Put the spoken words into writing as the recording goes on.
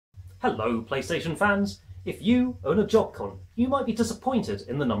Hello PlayStation fans! If you own a Jogcon, you might be disappointed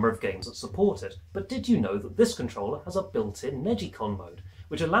in the number of games that support it, but did you know that this controller has a built-in neGcon mode,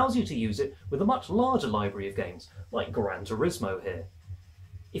 which allows you to use it with a much larger library of games, like Gran Turismo here.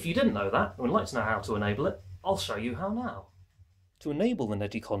 If you didn't know that, and would like to know how to enable it, I'll show you how now. To enable the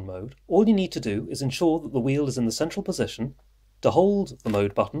neGcon mode, all you need to do is ensure that the wheel is in the central position, to hold the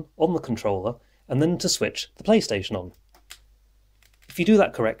mode button on the controller, and then to switch the PlayStation on. If you do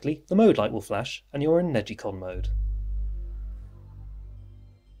that correctly, the mode light will flash and you're in neGcon mode.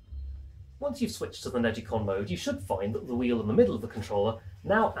 Once you've switched to the neGcon mode, you should find that the wheel in the middle of the controller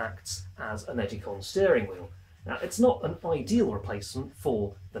now acts as a neGcon steering wheel. Now, it's not an ideal replacement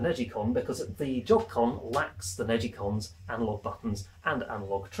for the neGcon because the Jogcon lacks the neGcon's analog buttons and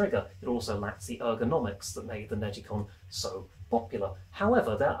analog trigger. It also lacks the ergonomics that made the neGcon so popular.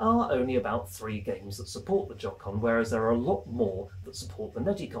 However, there are only about 3 games that support the Jogcon, whereas there are a lot more that support the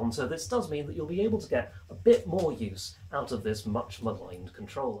neGcon, so this does mean that you'll be able to get a bit more use out of this much maligned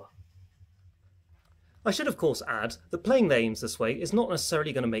controller. I should of course add that playing the games this way is not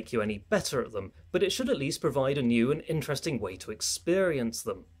necessarily going to make you any better at them, but it should at least provide a new and interesting way to experience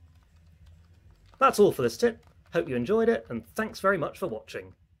them. That's all for this tip. Hope you enjoyed it, and thanks very much for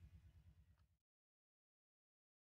watching.